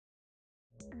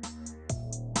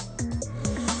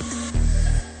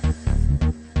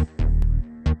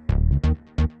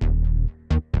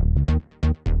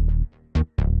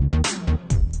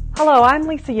Hello, I'm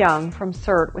Lisa Young from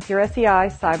CERT with your SEI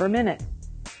Cyber Minute.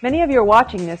 Many of you are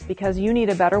watching this because you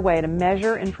need a better way to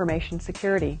measure information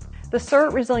security. The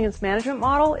CERT Resilience Management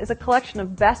Model is a collection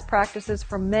of best practices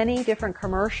from many different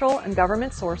commercial and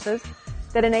government sources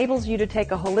that enables you to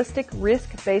take a holistic,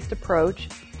 risk-based approach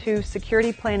to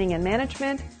security planning and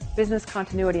management, business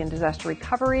continuity and disaster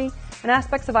recovery, and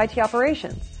aspects of IT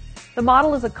operations. The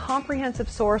model is a comprehensive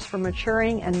source for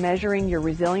maturing and measuring your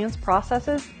resilience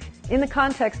processes in the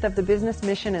context of the business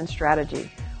mission and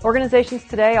strategy. Organizations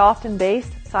today often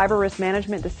base cyber risk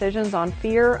management decisions on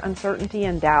fear, uncertainty,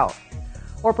 and doubt.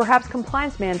 Or perhaps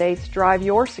compliance mandates drive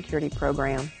your security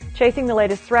program. Chasing the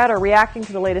latest threat or reacting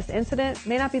to the latest incident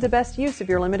may not be the best use of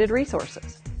your limited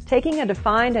resources. Taking a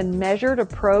defined and measured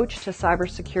approach to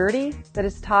cybersecurity that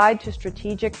is tied to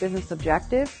strategic business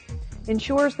objectives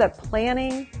ensures that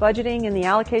planning, budgeting, and the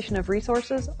allocation of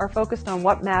resources are focused on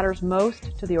what matters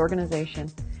most to the organization.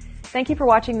 Thank you for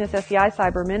watching this SEI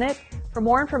Cyber Minute. For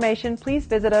more information, please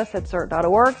visit us at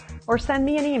cert.org or send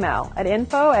me an email at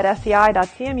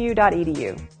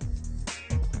info@sei.cmu.edu.